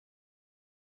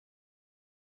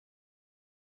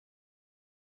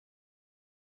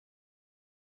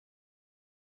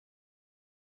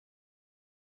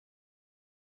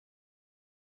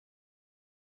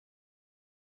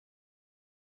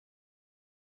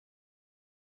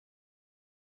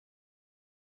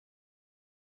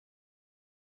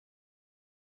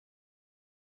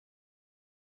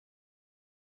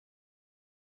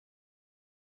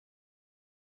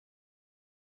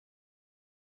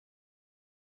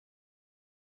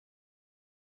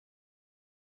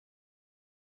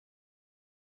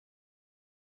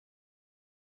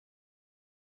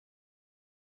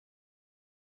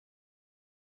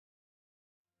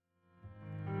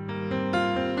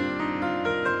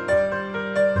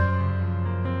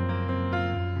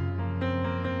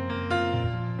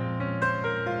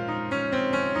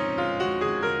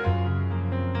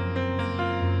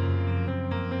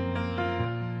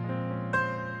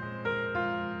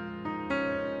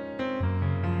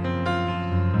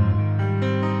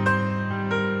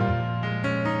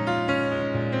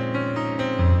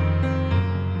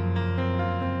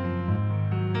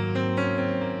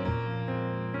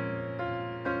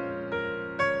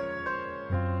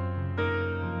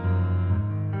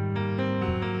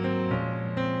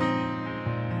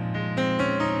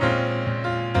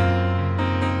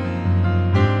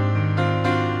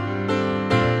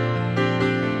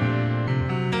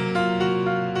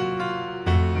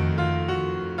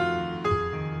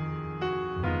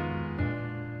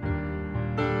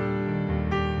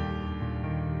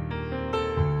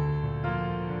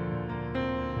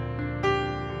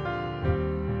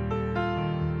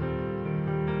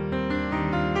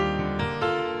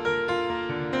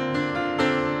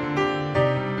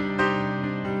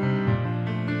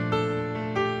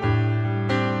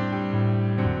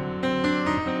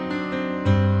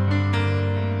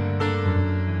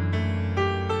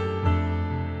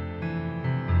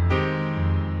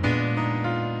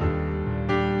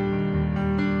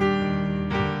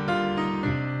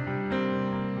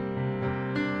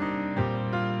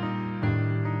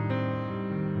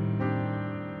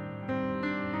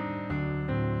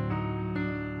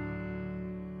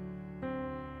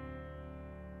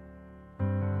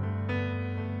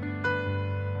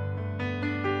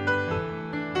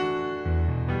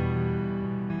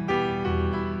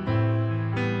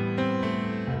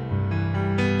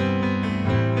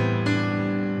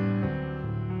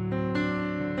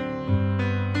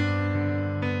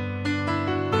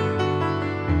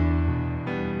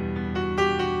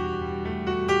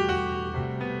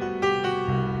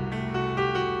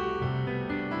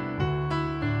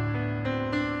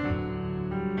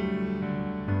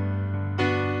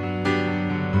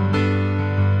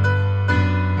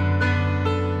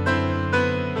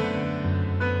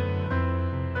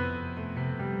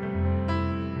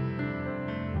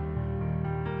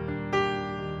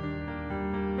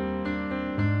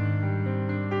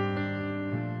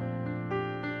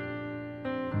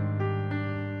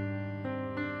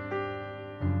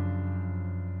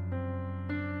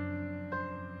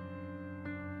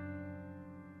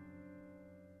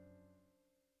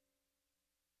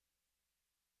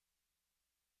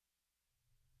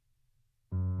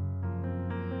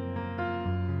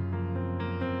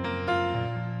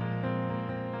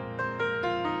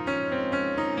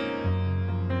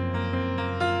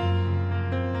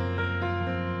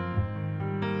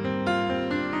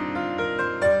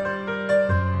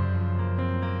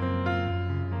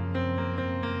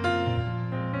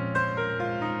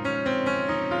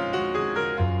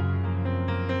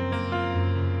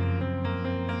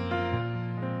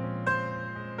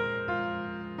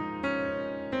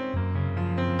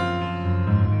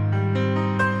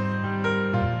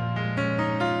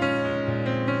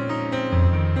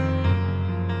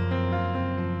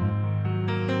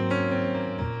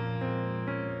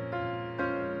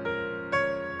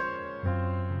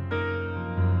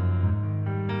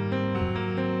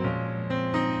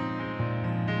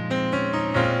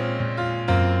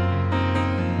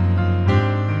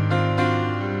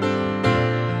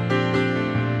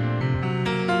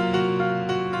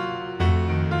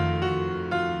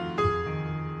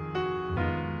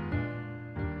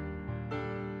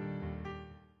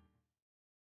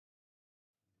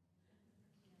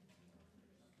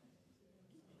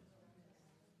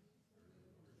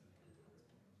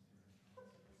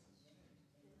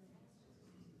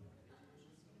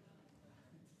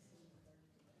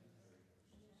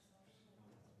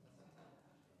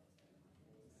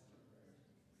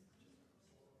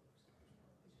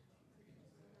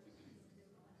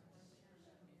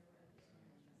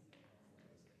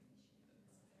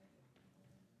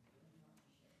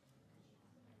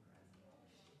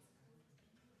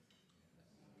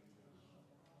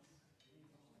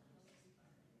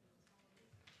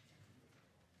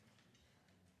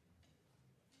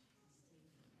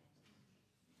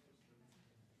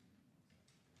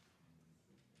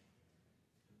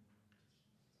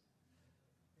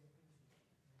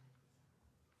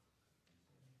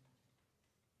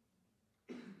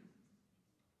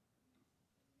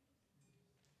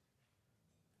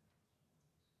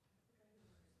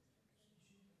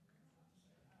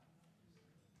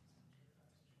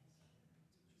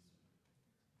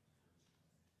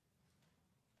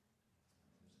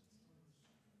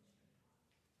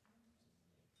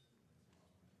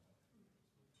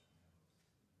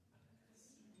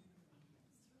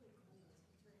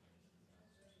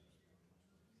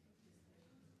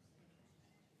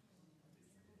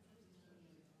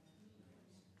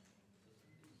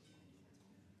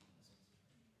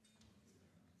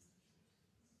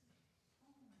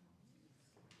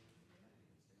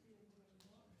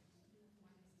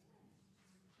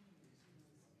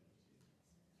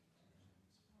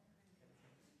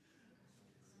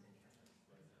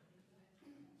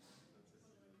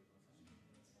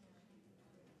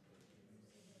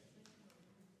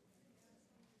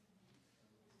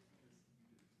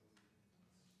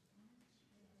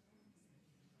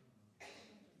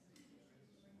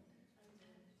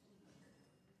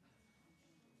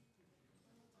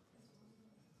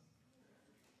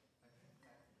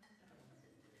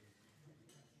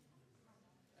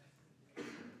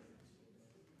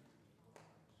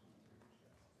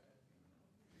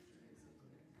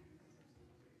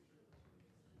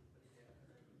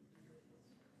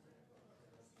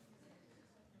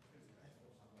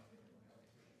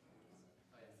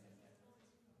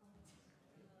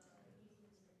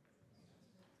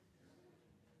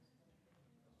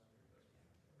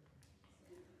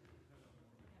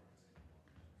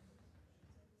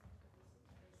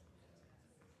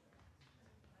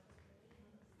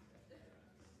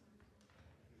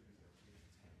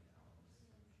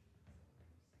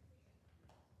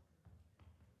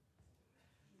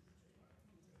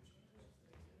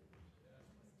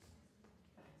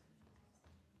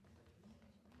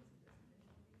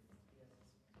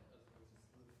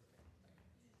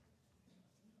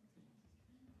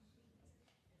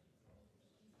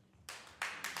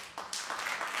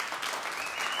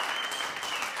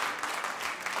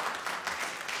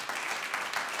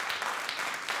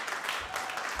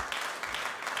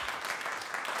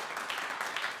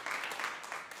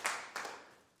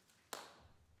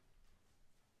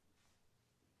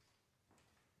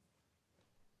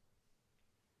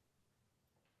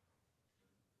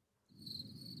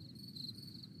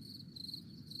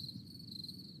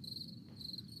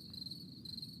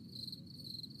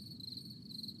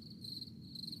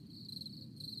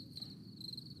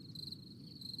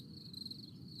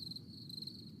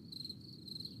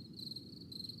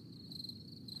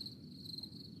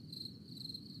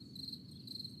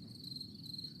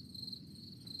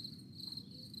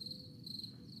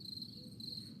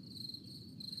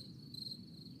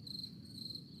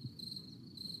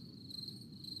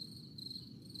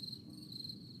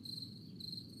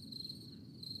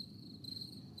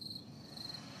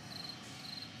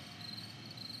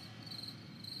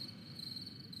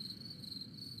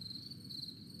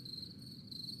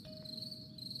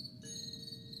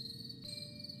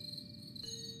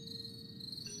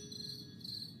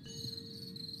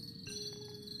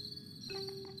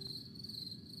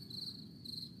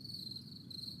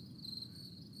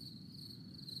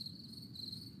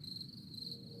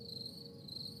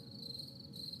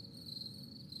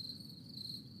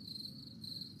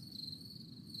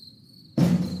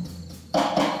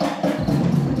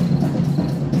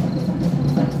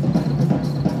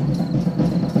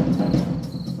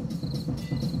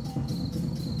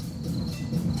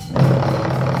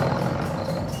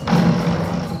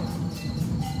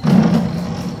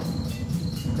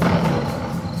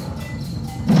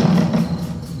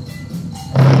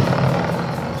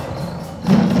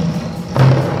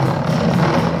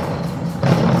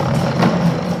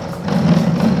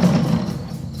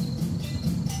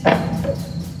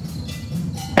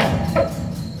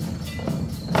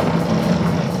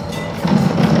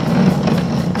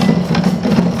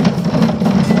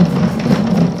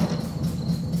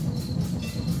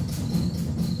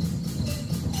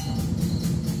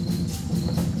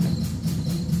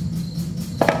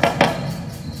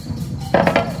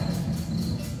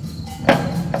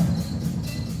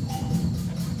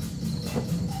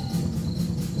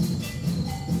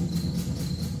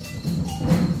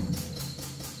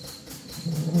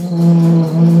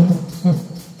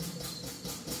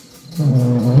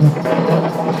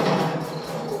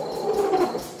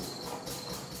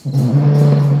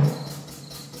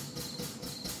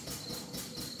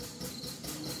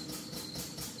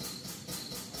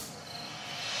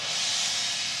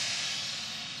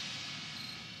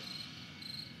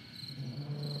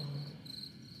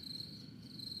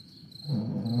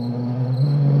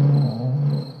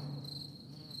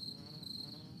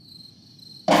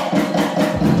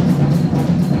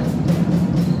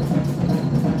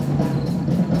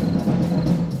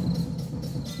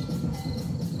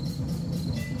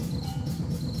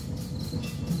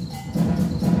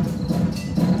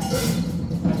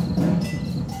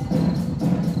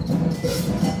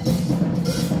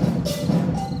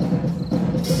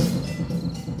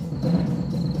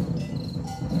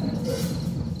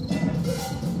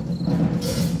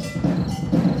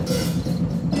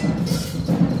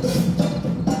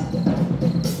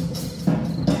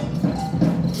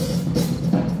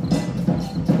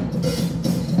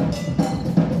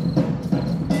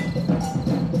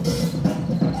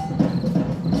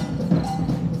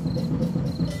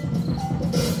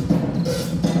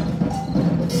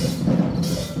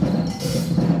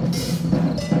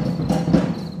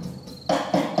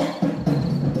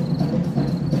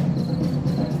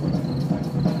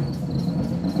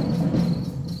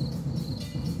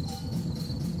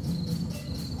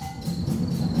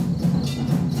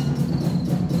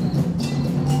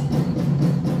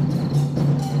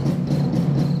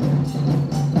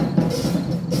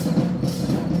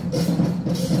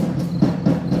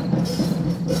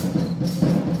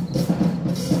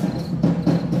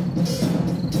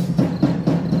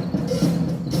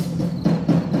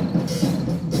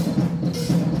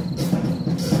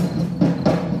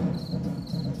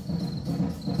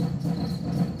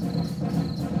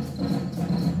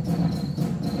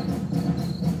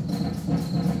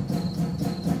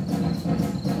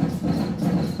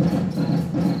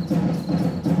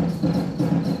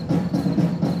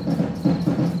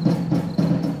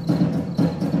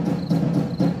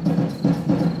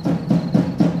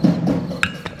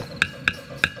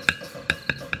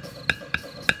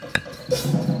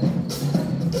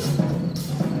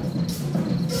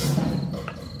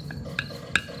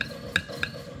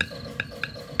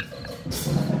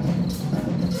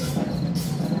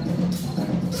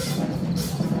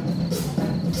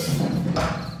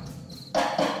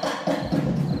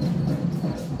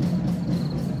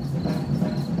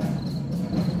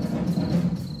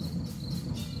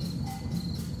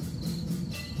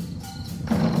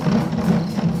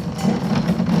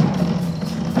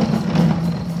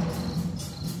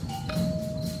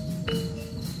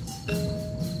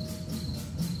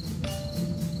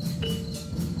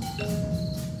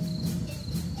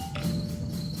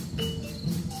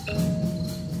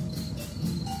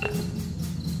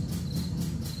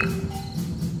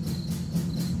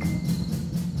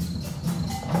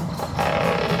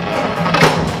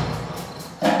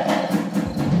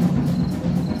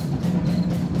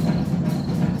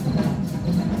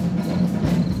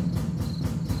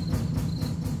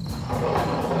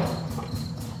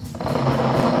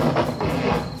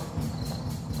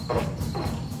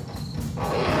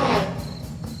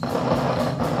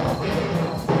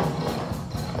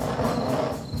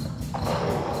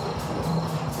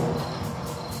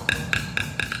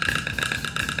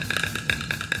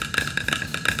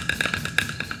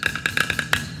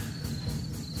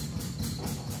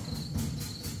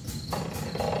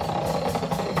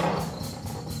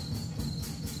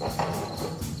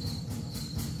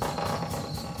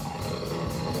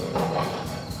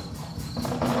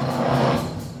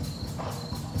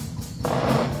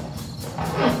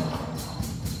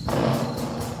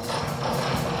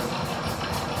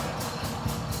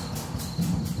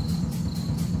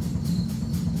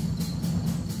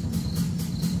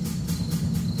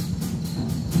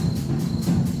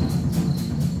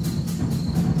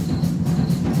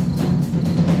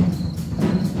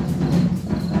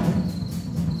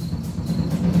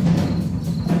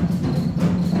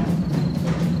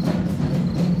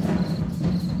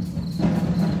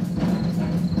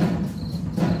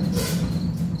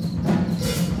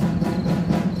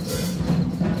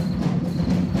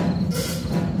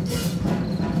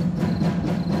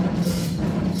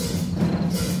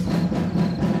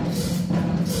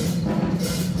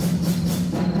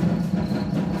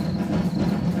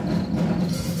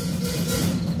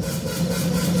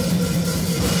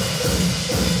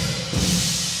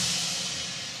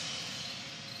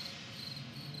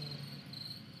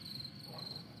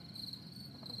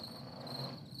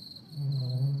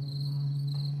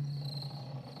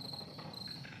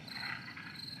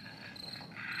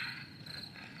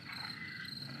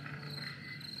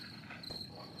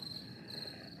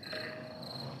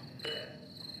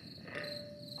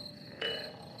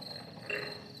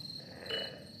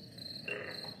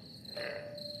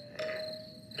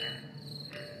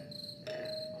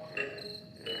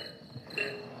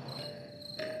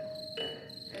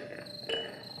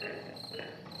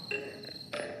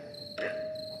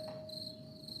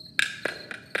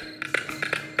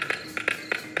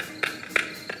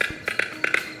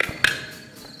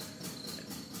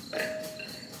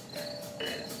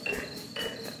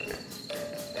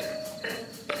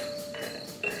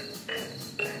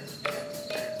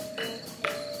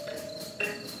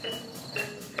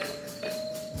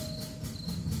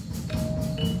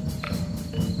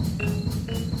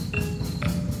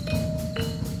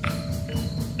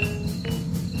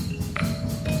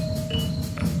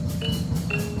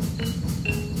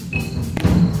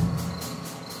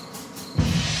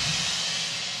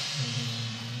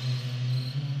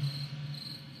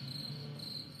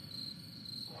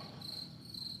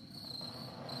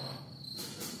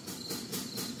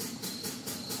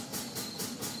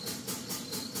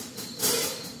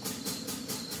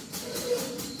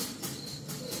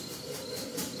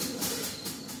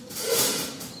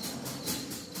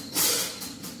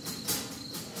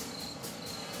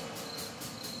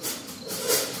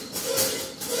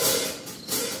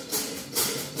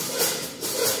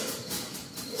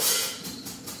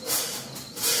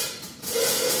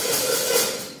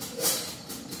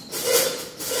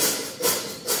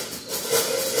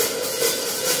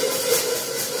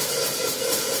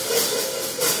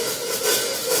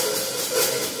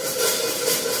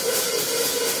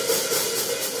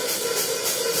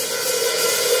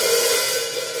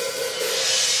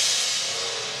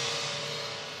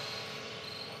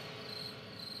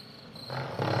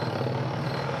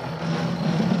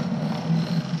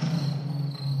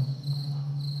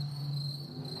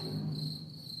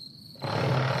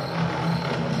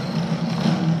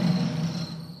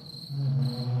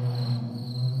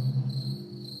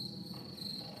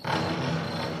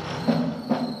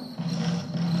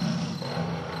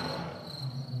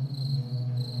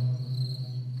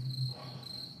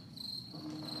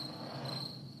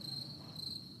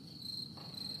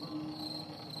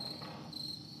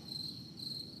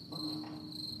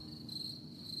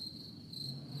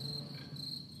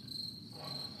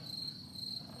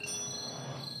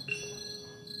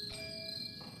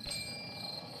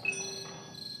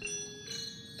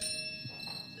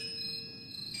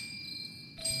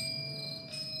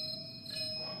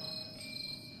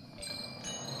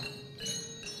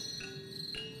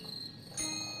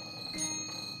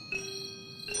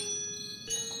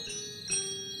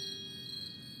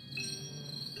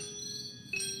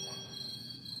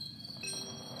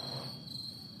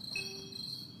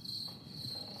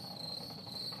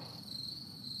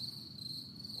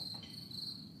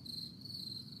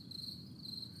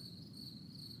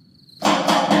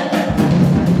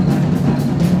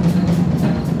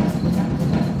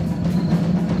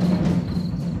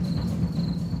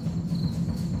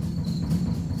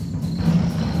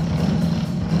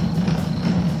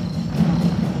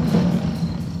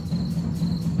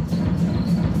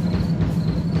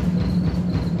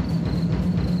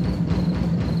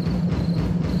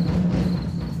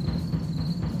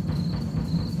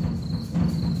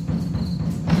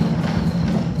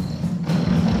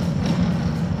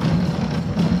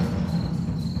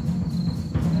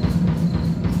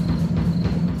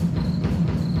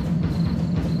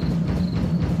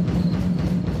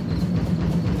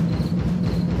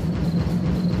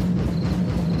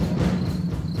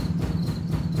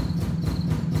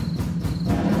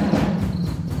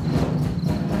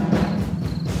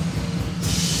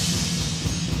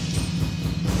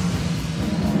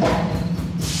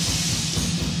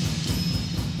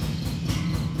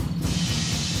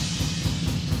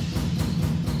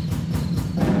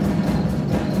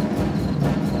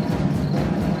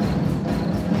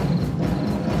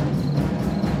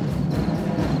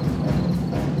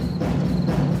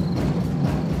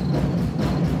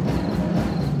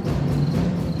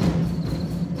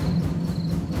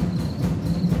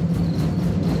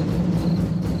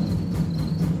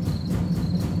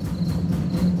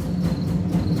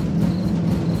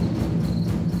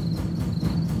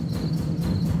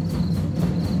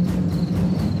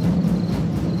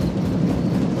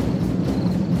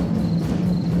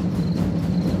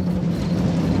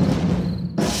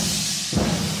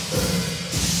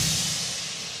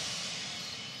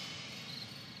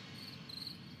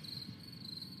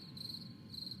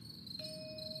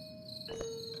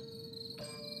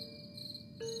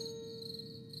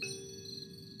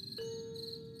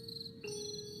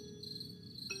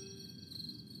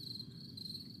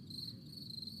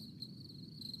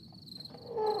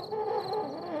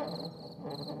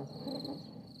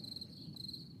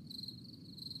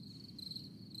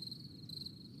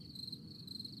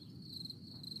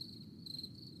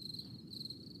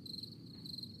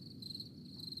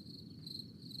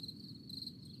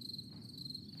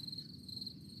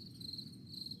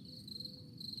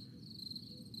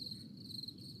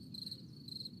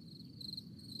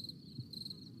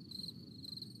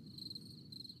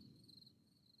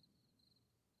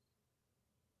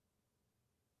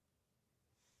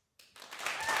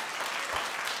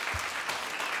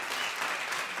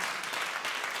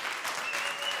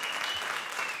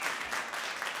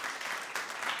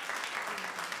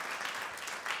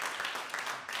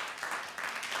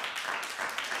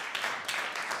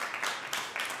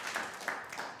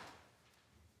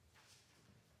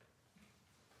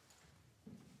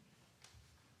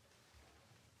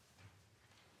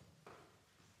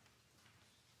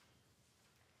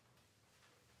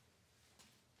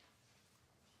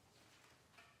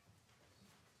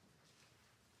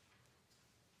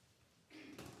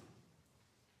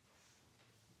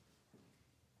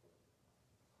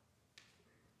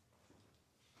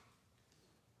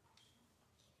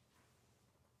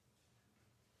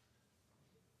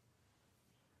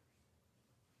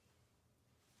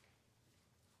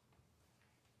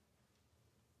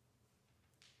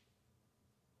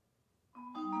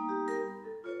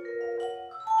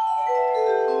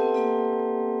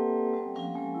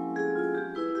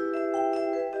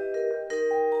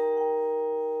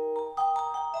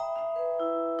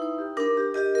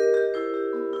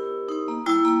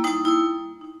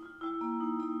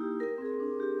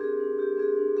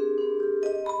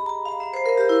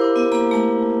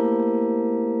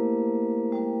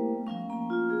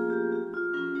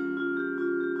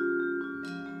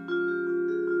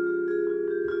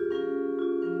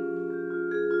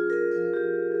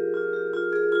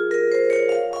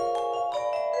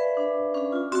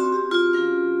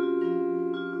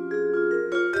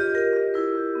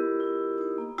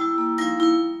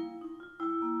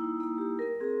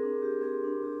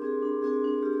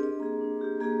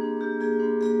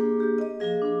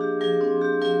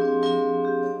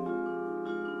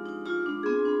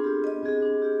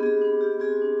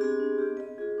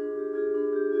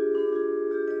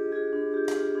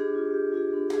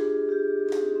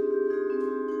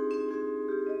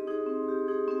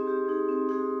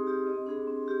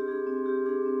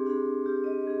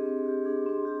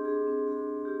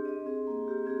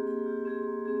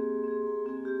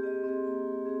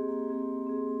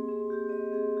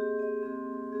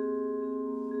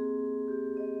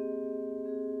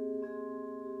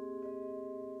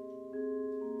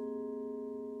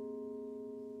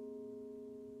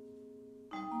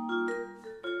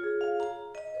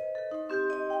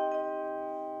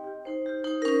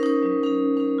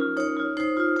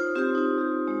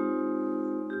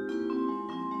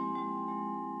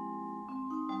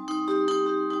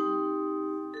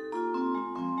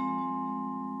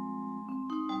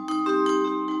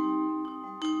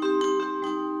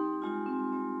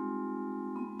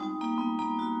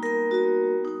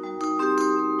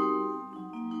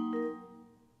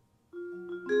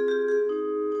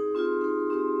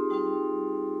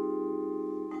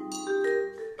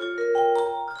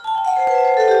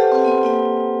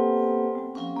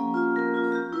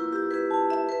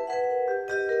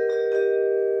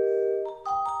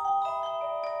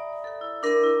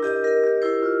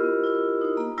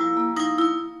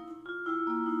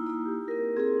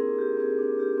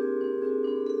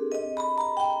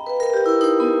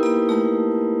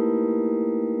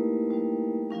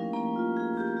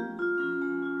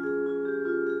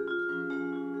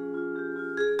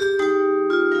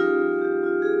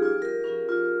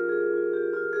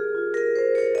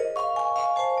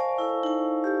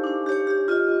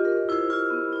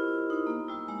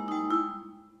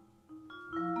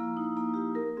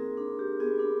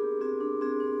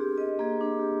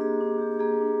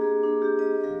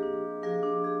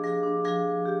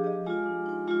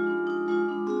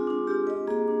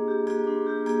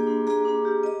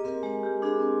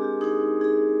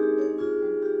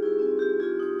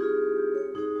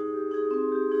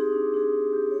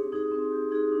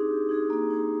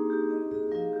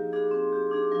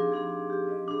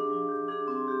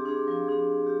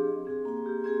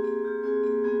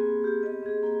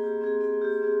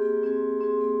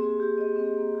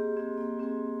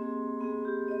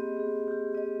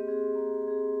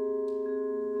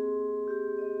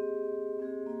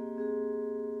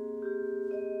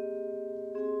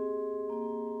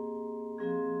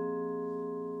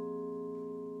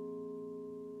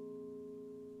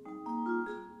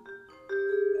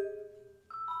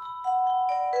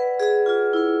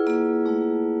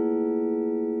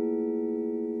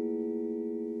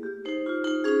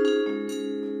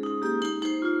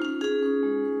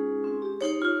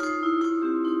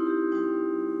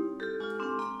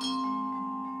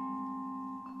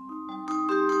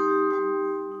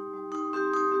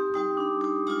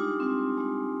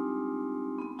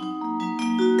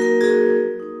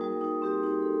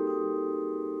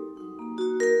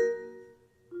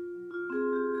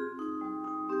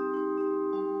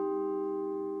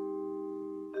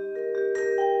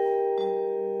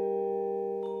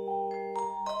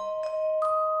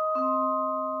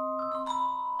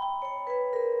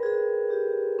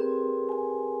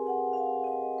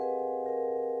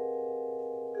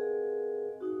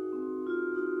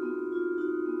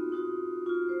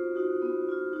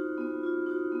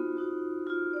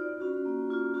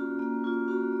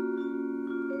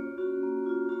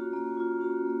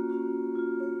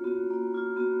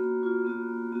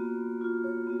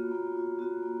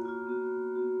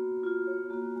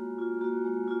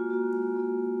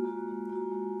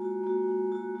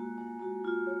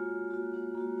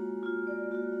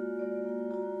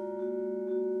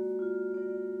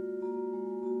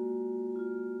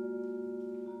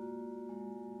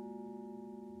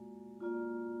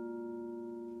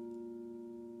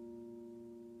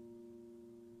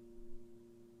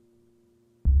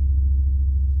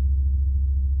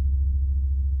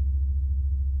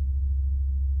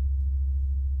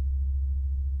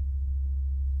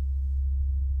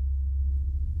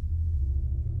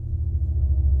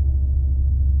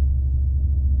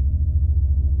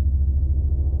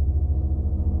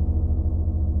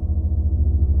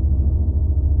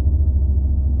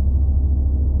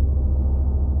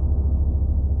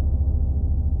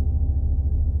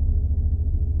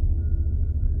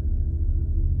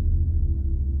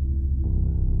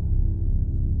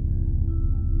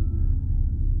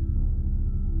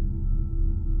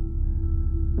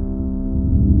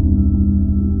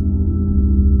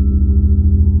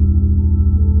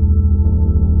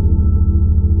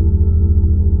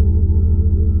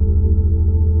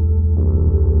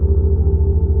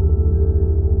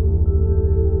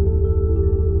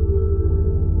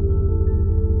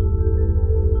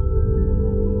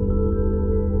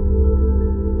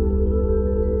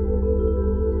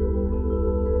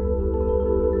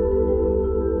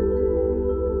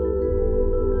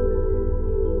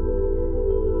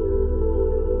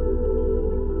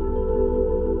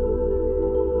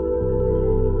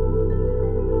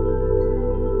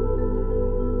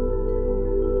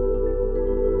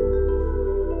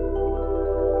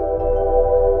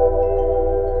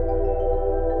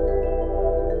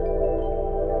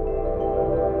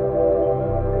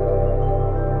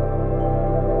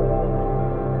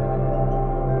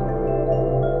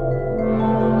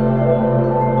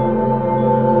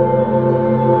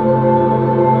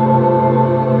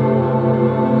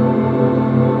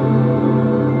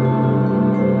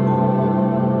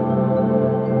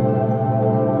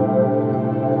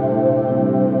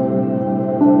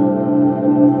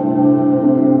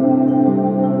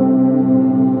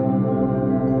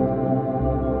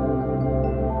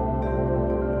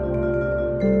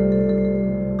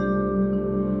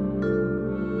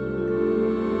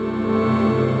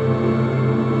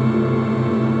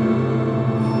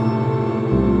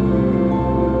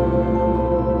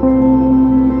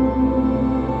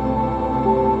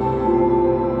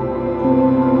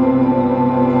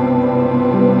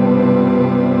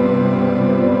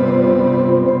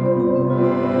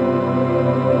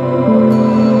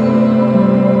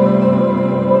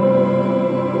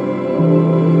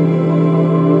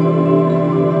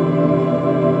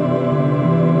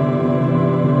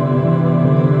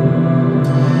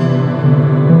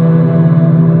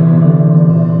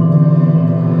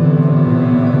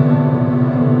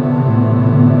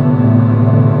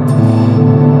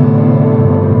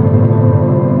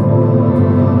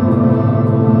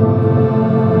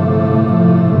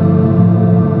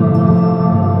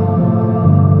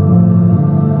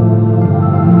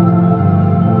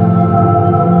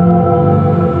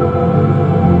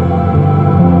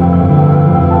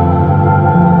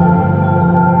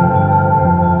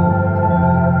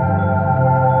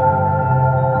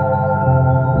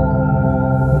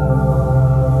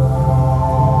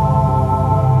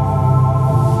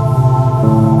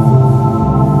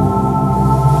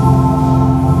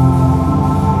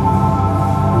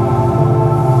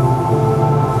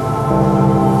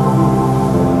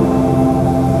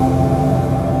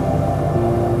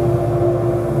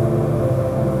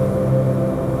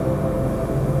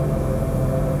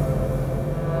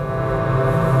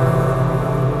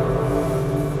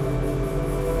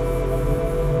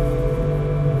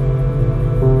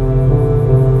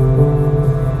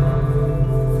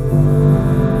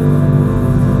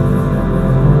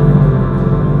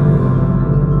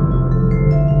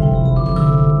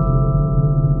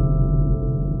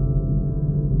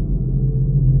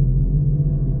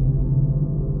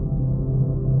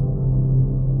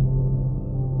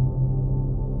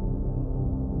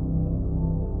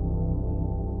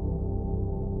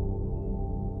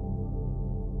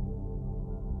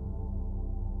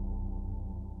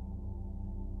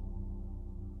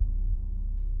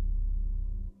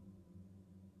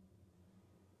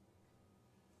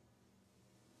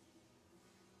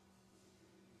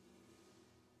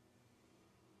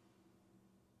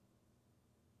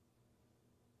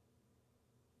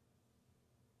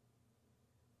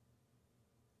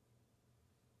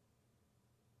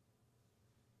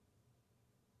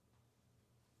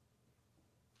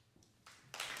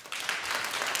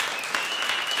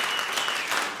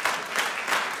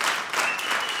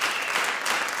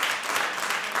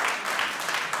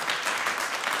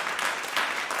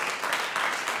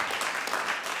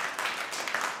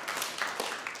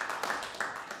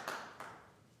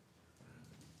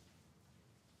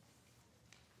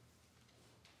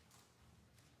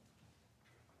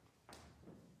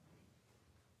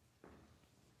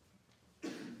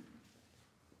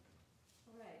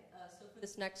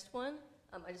this next one,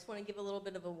 I just want to give a little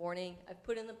bit of a warning. I've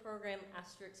put in the program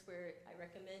asterisks where I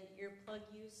recommend earplug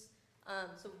use.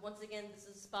 So once again, this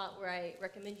is a spot where I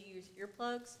recommend you use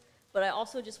earplugs, but I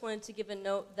also just wanted to give a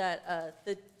note that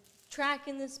the track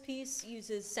in this piece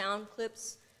uses sound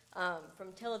clips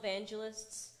from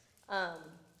televangelists,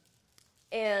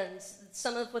 and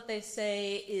some of what they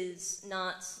say is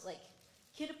not like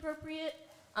kid appropriate,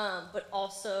 but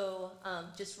also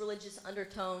just religious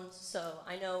undertones. So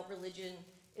I know religion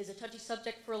is a touchy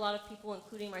subject for a lot of people,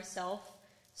 including myself.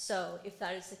 So if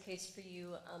that is the case for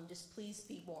you, just please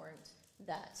be warned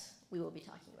that we will be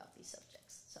talking about these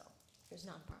subjects. So here's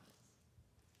nonprofit.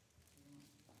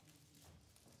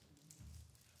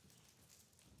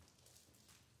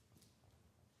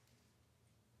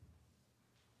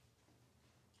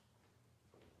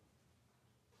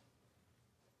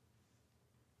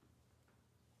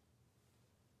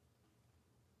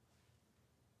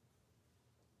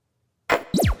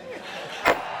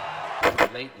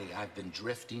 Lately, I've been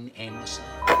drifting aimlessly.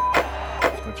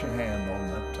 Put your hand on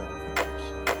that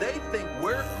telephone. They think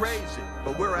we're crazy,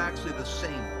 but we're actually the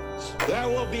sane ones. There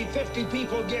will be 50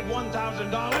 people give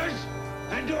 $1,000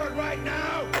 and do it right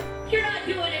now. You're not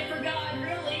doing it for God,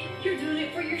 really. You're doing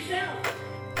it for yourself.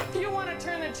 If you want to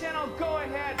turn the channel, go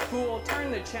ahead, fool.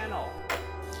 Turn the channel.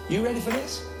 You ready for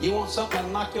this? You want something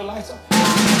that'll knock your lights off?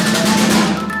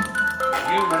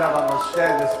 You may not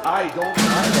understand this. I don't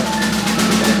either.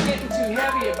 You're getting too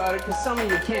heavy about it because some of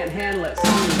you can't handle it.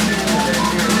 Some of you can't handle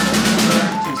it.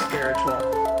 They're too spiritual.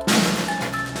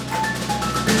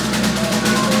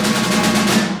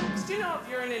 Do you know if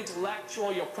you're an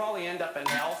intellectual, you'll probably end up in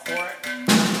hell for it?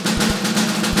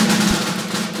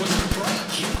 Was the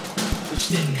break, which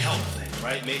didn't help things,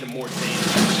 right? Made them more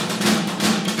dangerous.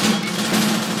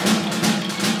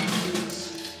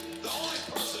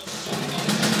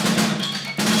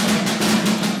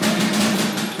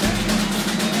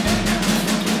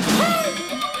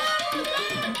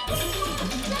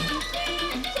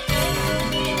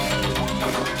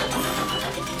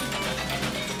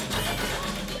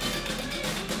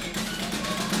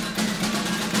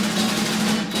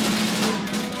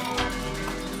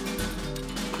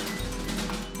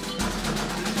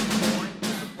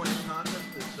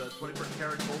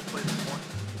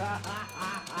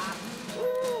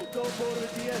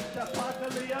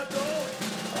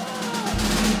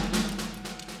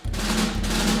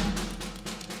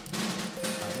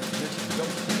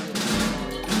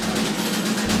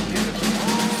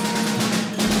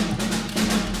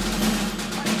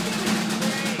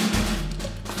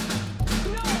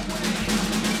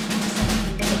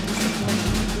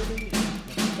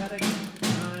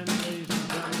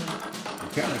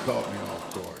 Kind of caught me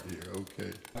off guard here,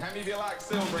 okay. How many of you like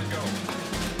silver and gold?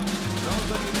 Those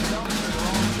of you that don't, you're the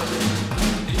wrong church.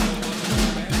 Evil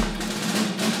wasn't bad.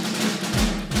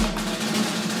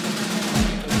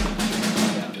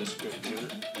 Found a scripture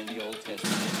in the Old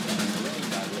Testament, written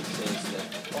Bible, it says that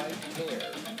white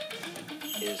hair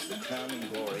is the crowning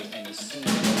glory and the seal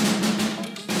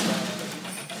amongst the godly.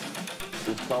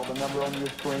 Just call the number on your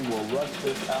screen. We'll rush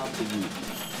this out to you.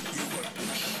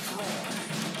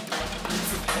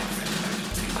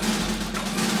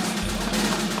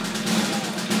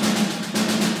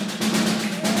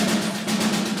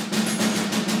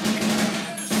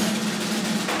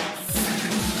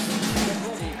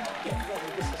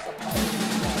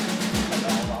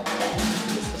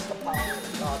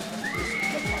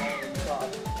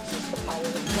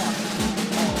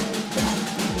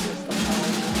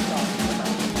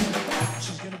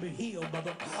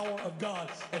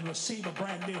 And receive a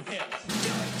brand new hit.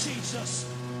 Give Jesus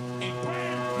a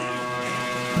brand new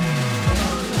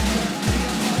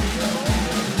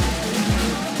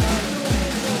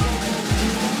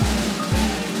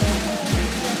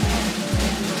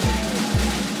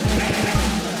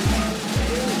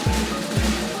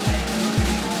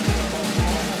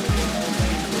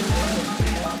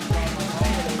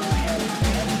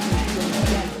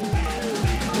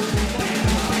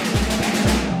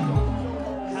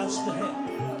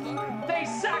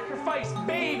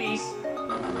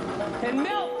and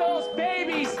melt those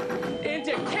babies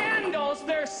into candles,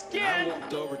 their skin. I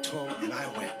walked over to him and I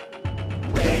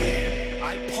went, bam!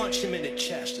 I punched him in the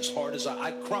chest as hard as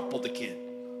I crumpled the kid.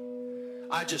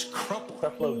 I just crumpled.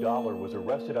 Creflo Dollar was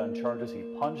arrested on charges he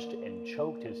punched and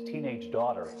choked his teenage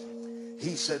daughter.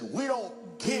 He said, we don't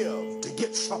give to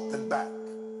get something back.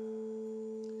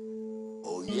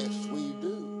 Oh, yes, we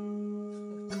do.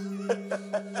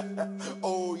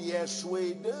 Oh, yes,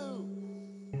 we do.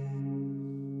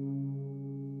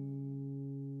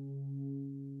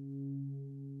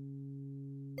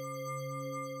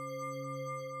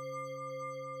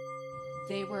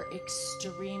 They were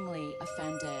extremely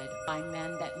offended by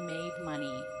men that made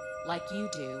money like you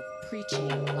do,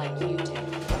 preaching like you do.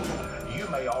 You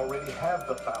may already have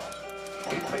the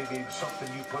 $1,000. It may be something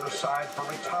you put aside for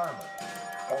retirement,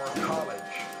 or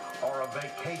college, or a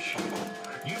vacation.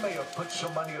 You may have put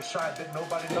some money aside that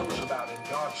nobody knows about, and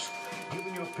God's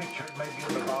given you a picture. It may be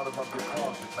in the bottom of your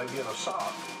closet, maybe in a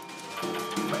sock,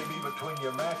 maybe between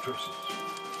your mattresses.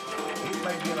 It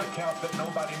may be an account that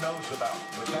nobody knows about,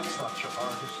 but that's not your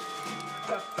harvest.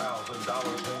 That $1,000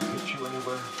 won't get you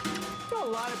anywhere. You know,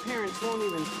 a lot of parents won't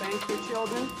even spank their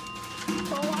children.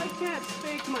 Oh, I can't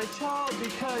spank my child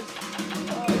because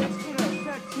it's going to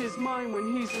affect his mind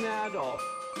when he's an adult.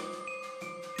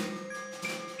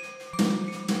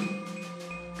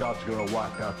 God's going to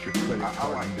wipe out your credit card. I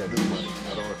like new money.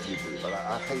 I don't know if you do, but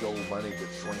I hate old money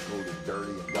that's wrinkled and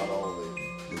dirty and got all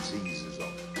the diseases on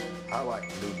it. I like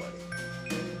new money.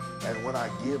 And when I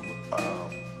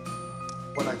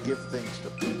give things to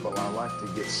people, I like to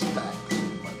get stacks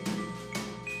of money.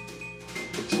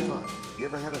 It's fun. You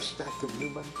ever had a stack of new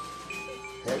money?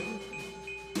 Have you?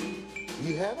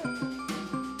 You haven't?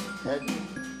 Have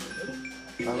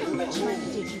you? How much money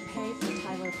did you pay for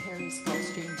Tyler Perry's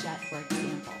Gulfstream jet, for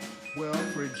example? Well,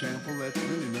 for example, that's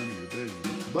really none of your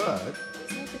business. But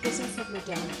it's not the business of your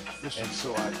donors. And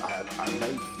so I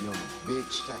made,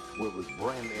 big stack where it was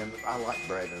brand new, and I like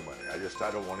brand new money. I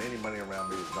don't want any money around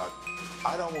me that's not.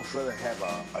 I'd almost rather have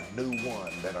a new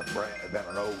one than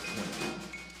an old 20.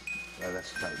 Now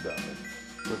that's kind of dumb.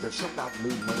 But there's something about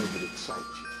new money that excites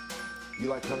you. You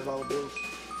like $100 bills?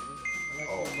 I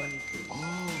like money too.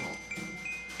 Oh.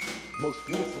 Most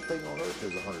beautiful thing on earth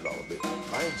is a $100 bill.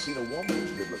 I haven't seen a woman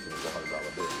as good looking as a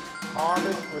 $100 bill.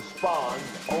 Harvest responds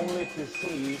only to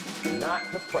seed,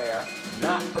 not to prayer,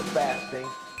 not to fasting,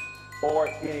 or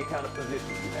any kind of position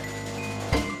you have.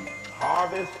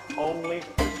 Harvest only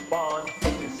responds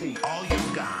to seed. All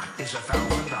you've got is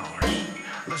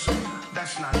 $1,000. Listen,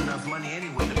 that's not enough money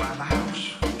anyway to buy the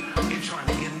house. You're trying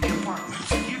to get in the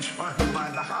apartments. You're trying to buy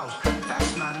the house.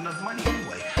 That's not enough money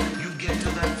anyway. You get to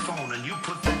that phone and you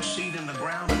put that seed in the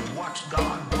ground and watch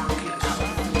God work it out.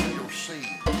 Your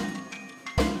seed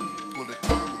will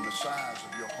determine the size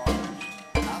of your harvest.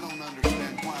 I don't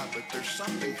understand why, but there's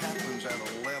something happens at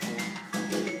a level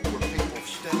where people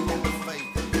step into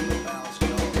faith and get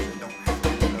 $1,000 and don't have to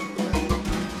get another level.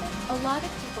 A lot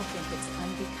of people think it's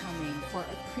unbecoming for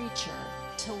a preacher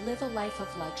to live a life of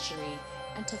luxury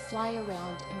and to fly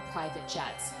around in private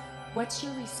jets. What's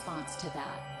your response to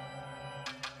that?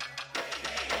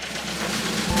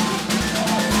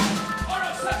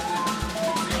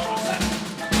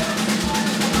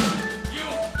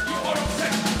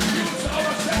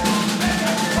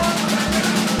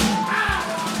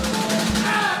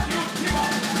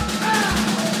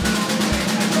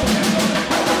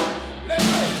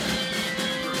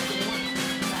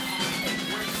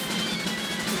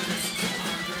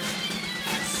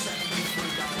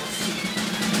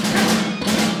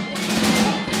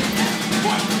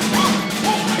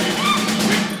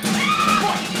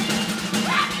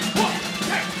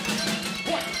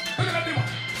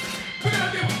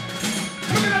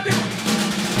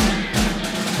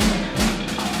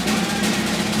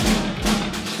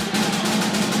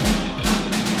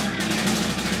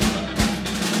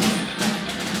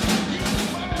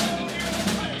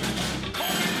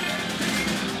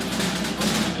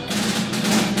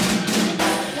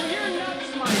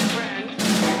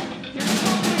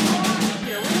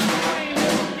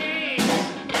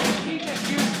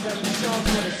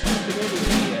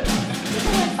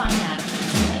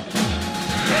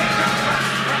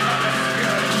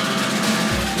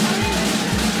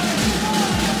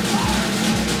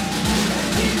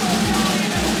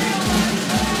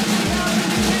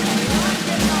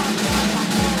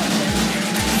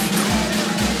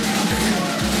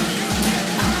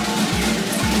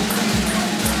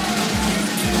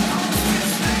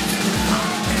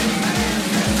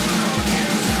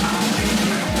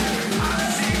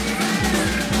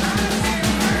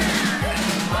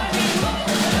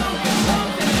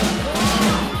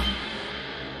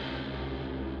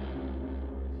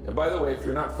 And by the way, if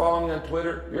you're not following me on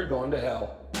Twitter, you're going to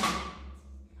hell.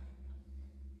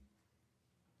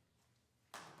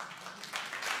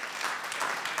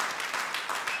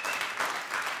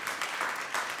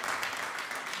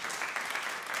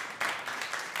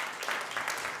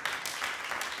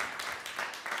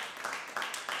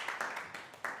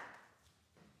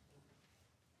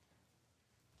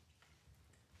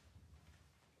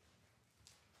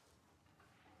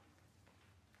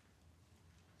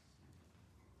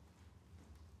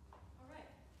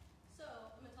 So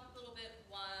I'm going to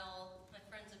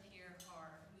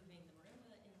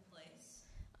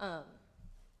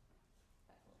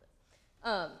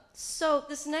So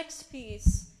this next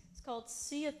piece is called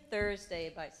 "See You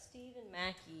Thursday" by Stephen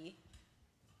Mackey.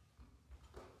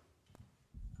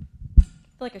 I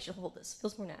feel like I should hold this.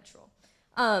 Feels more natural.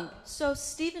 So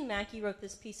Stephen Mackey wrote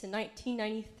this piece in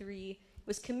 1993. It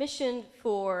was commissioned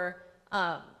for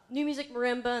New Music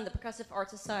Marimba and the Percussive Art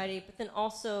Society, but then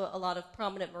also a lot of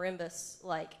prominent marimbas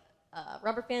like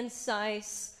Robert Van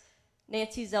Cise,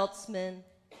 Nancy Zeltzman,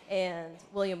 and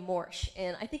William Morsch.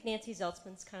 And I think Nancy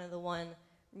Zeltzman's kind of the one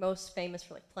most famous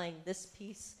for like playing this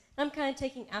piece. And I'm kind of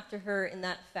taking after her in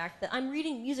that fact that I'm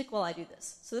reading music while I do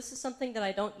this. So this is something that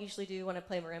I don't usually do when I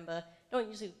play marimba. I don't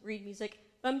usually read music,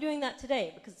 but I'm doing that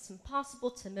today because it's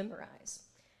impossible to memorize.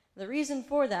 The reason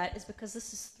for that is because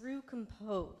this is through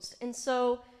composed. And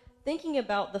so thinking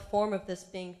about the form of this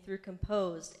being through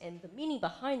composed and the meaning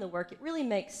behind the work, it really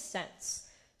makes sense.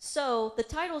 So the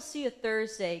title "See You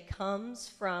Thursday" comes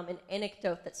from an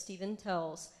anecdote that Stephen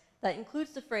tells that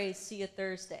includes the phrase "See You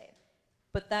Thursday."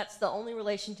 But that's the only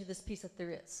relation to this piece that there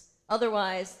is.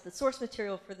 Otherwise, the source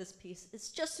material for this piece is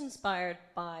just inspired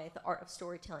by the art of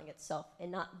storytelling itself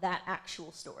and not that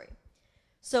actual story.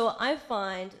 So I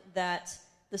find that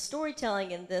the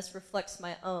storytelling in this reflects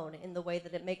my own in the way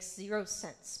that it makes zero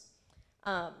sense.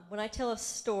 When I tell a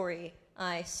story,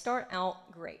 I start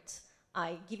out great.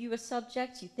 I give you a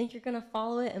subject, you think you're going to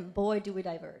follow it, and boy, do we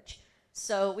diverge.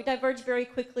 So we diverge very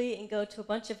quickly and go to a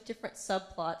bunch of different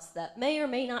subplots that may or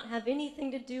may not have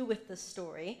anything to do with the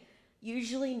story,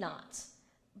 usually not.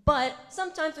 But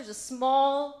sometimes there's a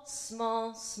small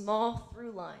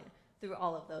through line through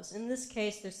all of those. In this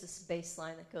case, there's this bass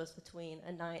line that goes between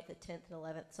a 9th, a 10th, and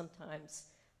 11th sometimes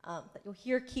that you'll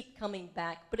hear keep coming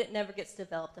back, but it never gets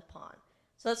developed upon.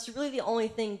 So that's really the only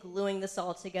thing gluing this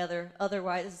all together.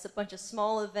 Otherwise, it's a bunch of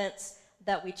small events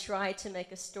that we try to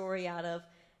make a story out of,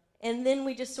 and then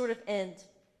we just sort of end.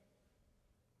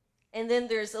 And then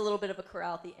there's a little bit of a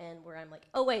chorale at the end where I'm like,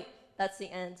 oh wait, that's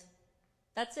the end.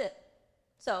 That's it.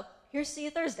 So here's "See You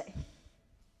Thursday."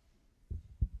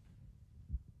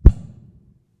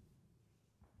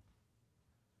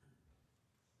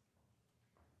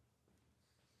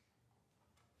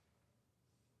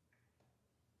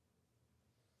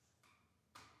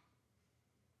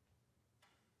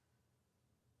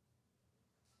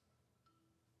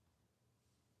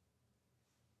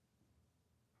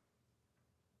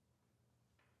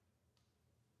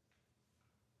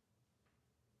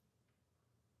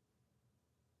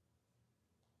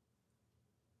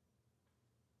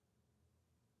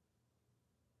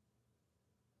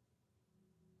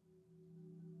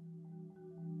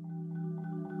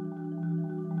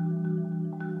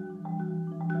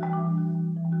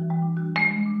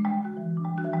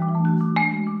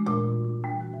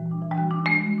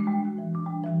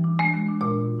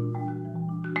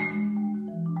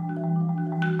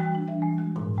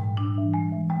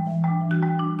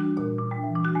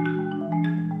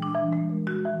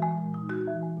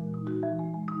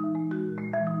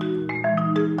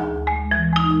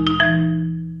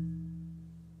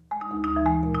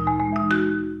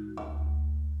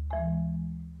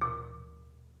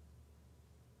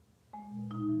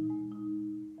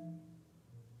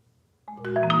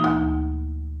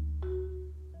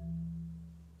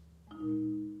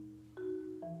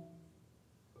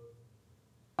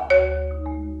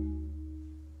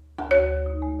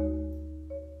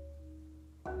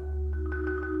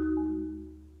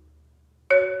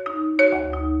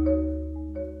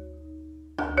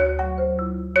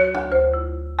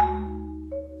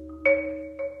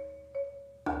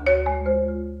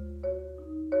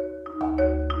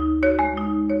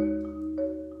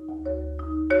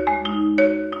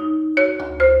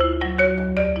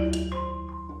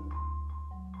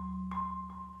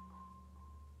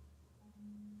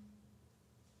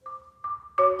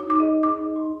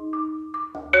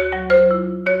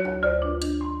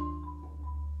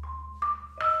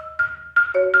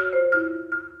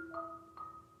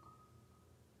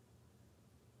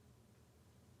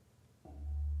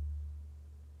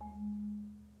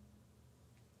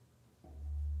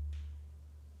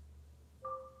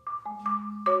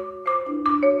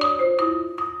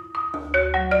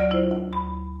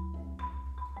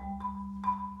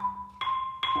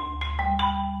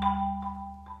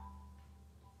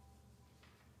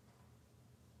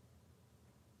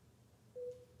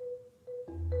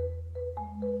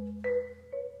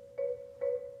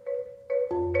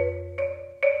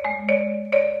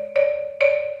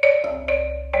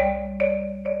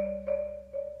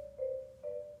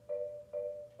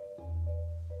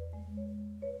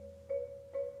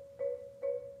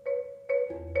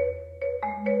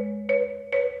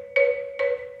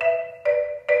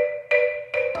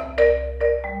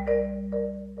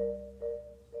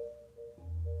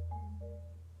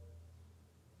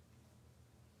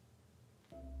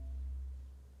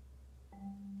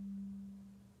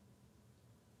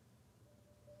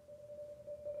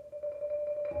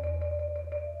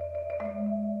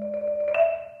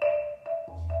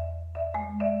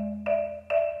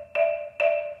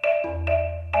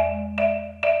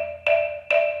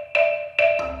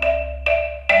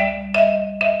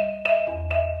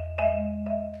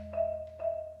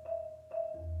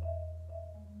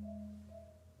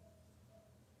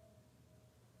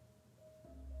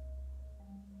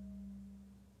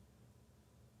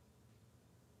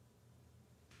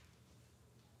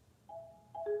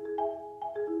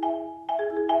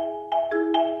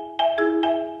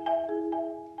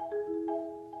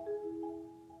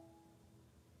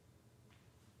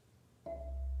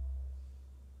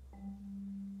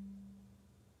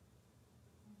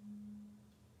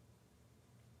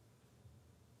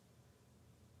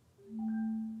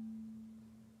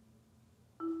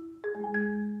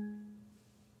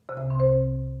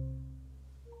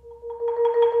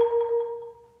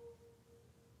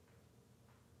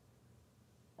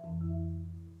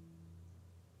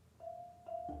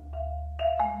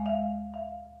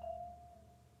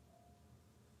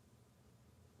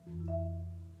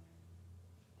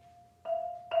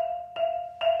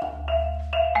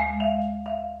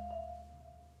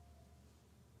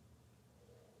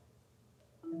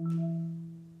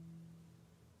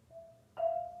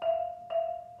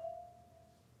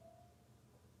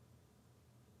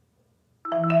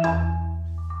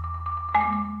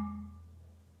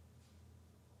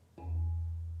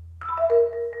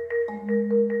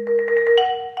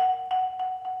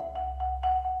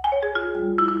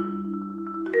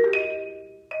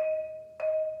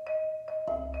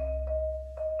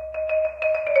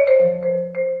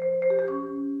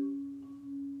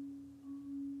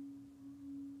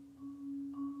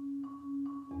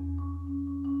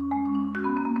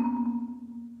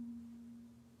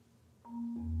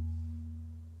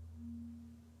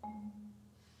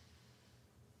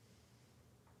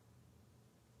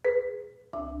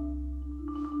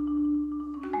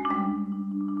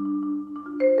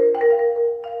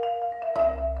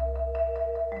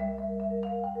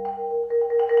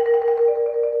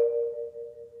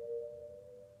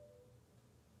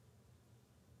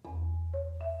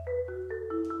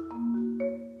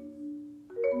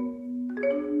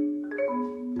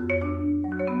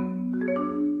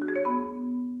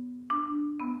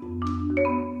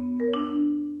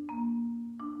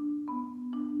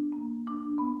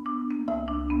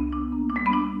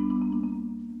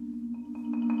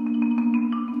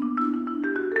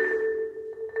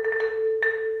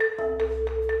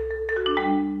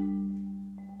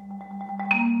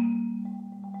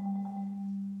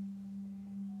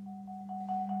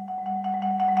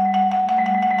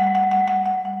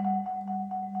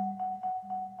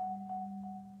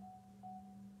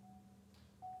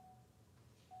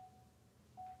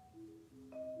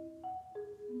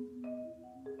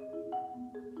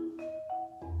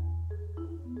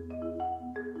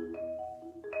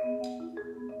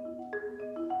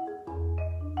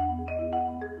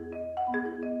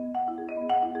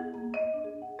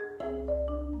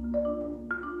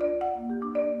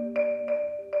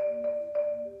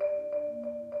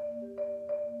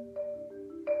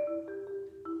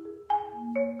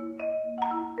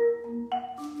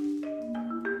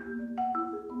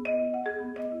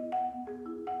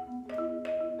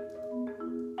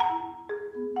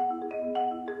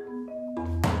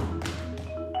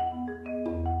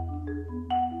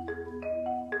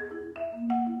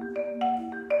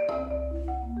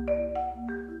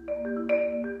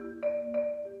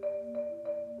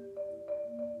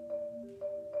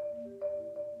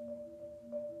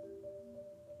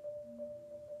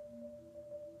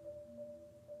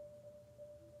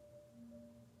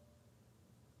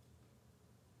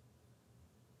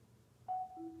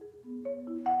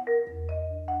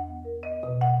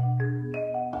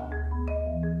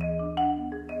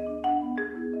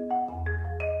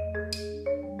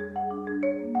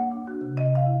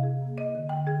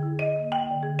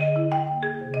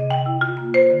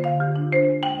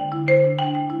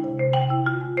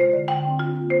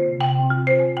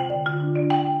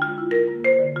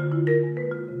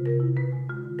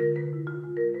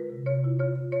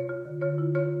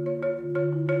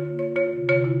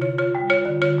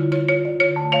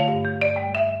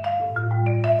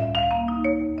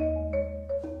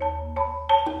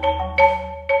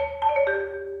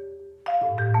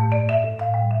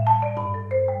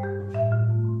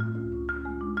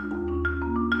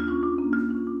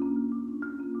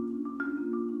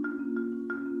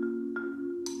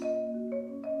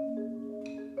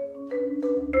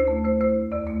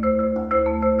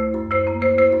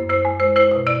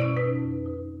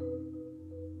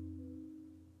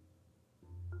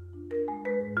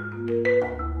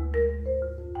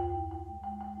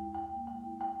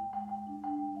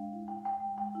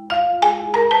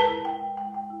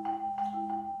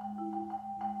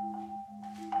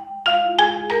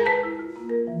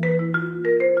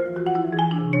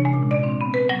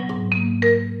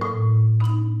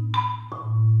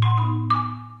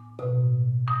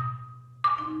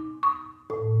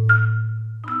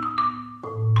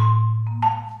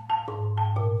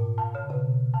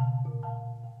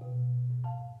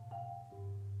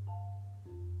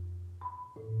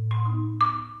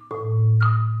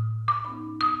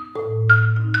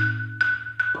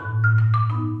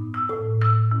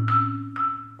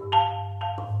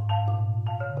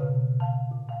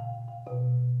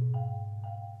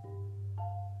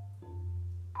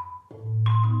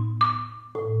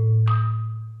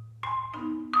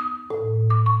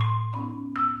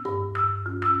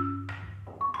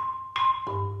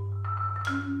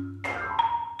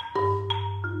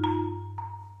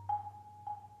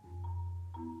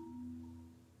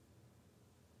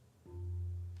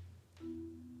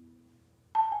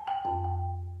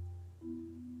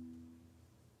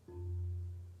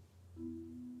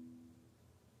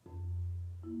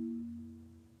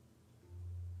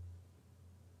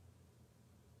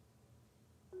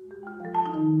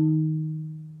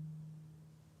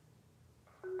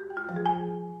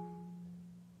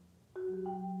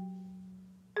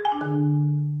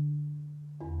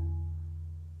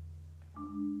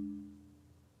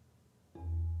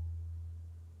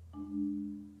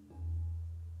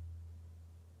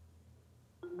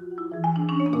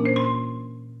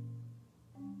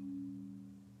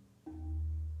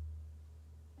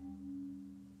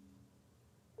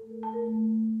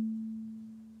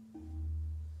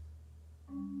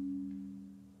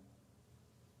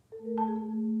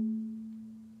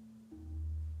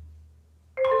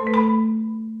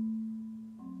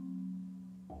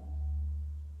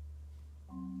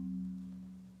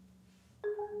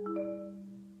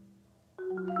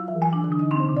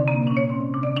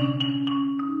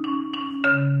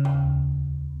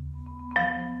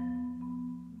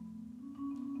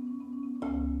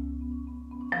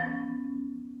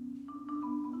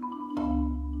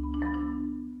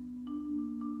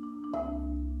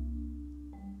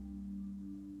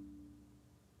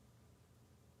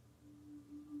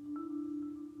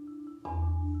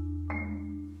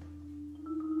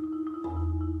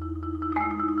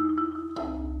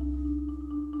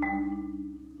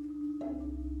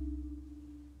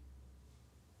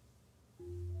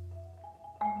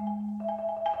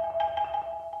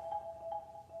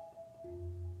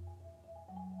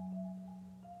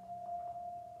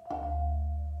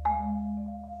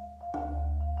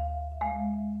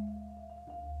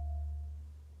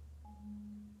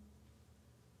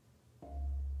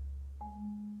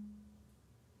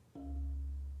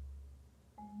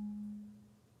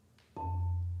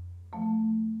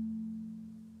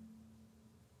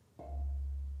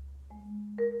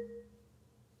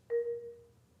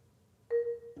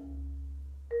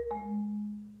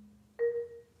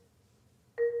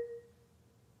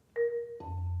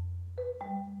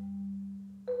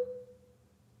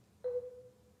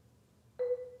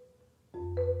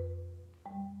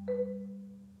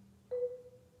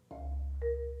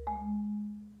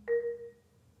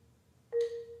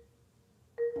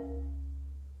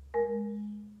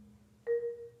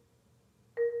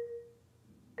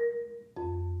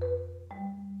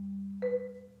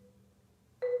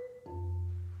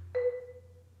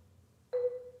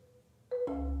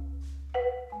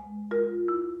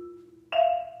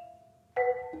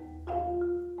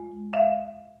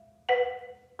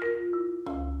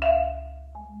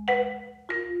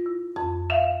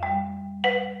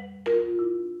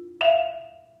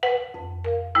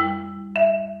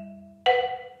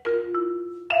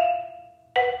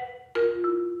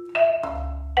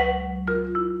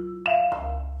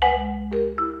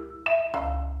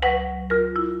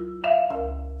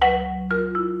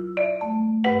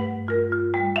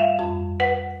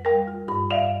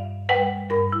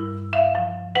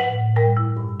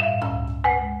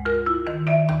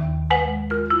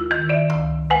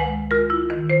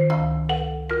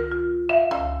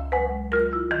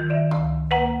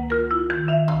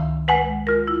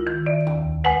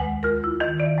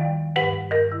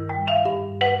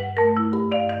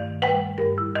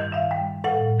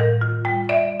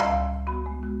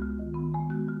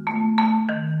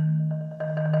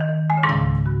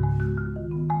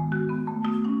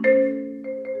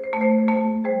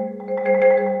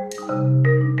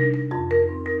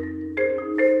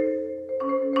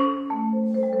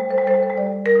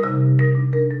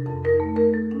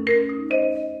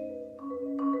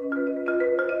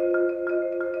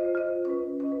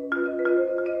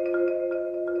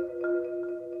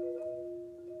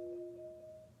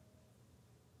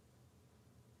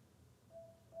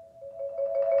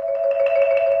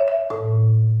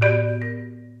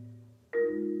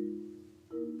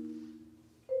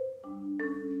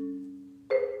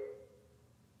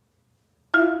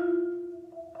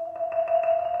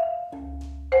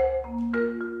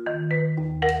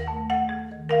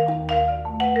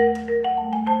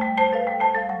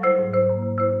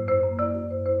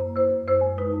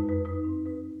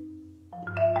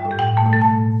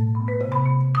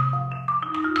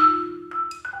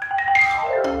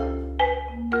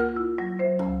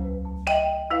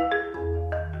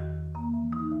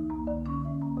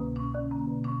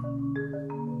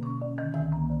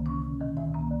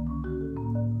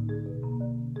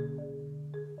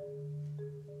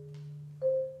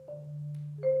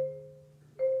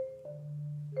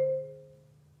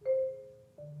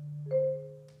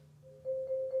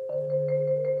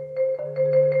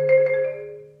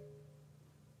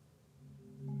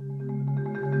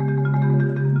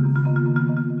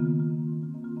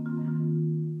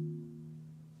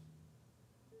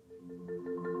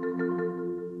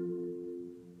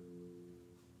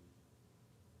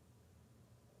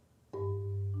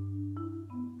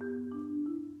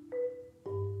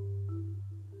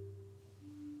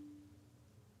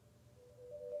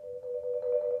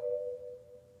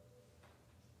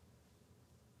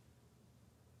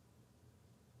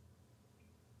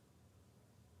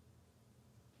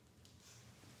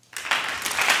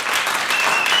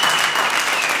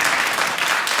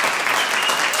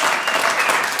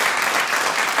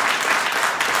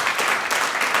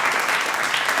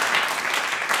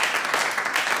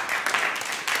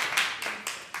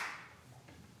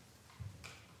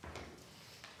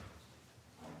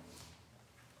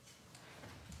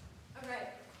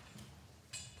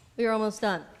 We're almost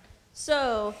done.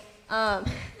 So,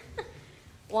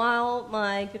 while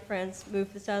my good friends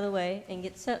move this out of the way and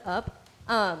get set up,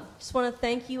 just want to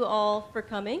thank you all for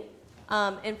coming.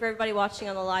 And for everybody watching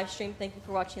on the live stream, thank you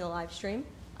for watching the live stream.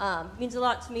 It means a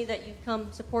lot to me that you've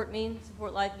come support me,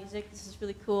 support live music. This is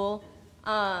really cool.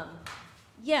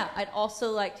 Yeah, I'd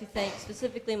also like to thank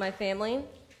specifically my family,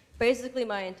 basically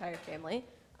my entire family,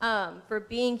 for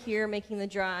being here, making the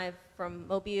drive from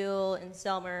Mobile and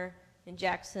Selmer and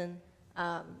Jackson,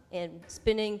 and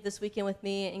spending this weekend with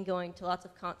me and going to lots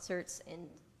of concerts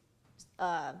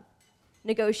and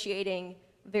negotiating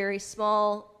very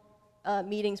small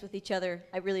meetings with each other.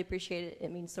 I really appreciate it.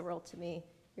 It means the world to me.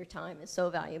 Your time is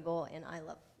so valuable, and I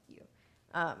love you.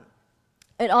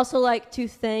 I'd also like to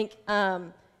thank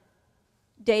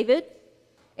David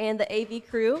and the AV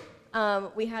crew.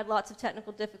 We had lots of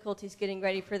technical difficulties getting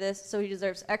ready for this, so he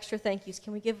deserves extra thank yous.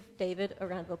 Can we give David a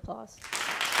round of applause?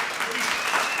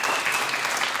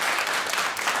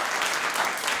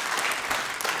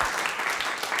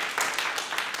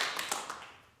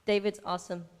 David's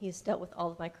awesome. He's dealt with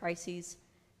all of my crises.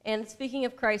 And speaking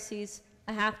of crises,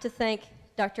 I have to thank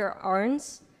Dr.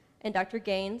 Arns and Dr.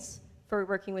 Gaines for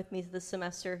working with me this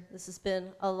semester. This has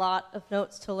been a lot of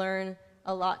notes to learn,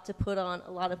 a lot to put on,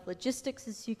 a lot of logistics,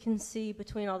 as you can see,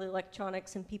 between all the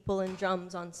electronics and people and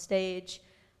drums on stage.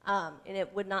 And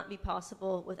it would not be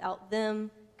possible without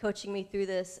them coaching me through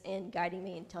this and guiding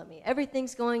me and telling me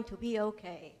everything's going to be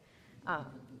okay.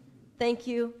 Thank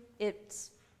you.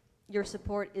 Your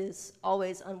support is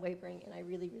always unwavering, and I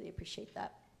really, really appreciate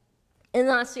that. And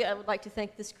lastly, I would like to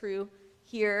thank this crew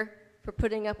here for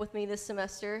putting up with me this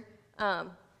semester,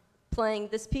 playing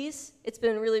this piece. It's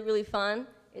been really, really fun.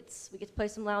 We get to play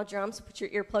some loud drums, so put your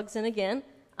earplugs in again.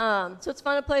 So it's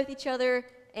fun to play with each other,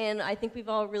 and I think we've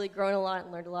all really grown a lot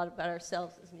and learned a lot about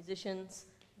ourselves as musicians,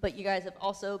 but you guys have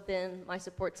also been my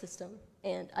support system,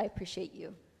 and I appreciate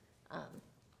you.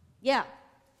 Yeah.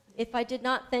 If I did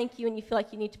not thank you and you feel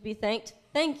like you need to be thanked,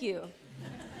 thank you.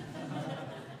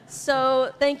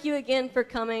 So thank you again for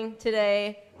coming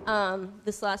today.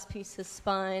 This last piece is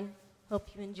Spine. Hope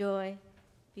you enjoy.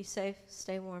 Be safe.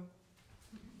 Stay warm.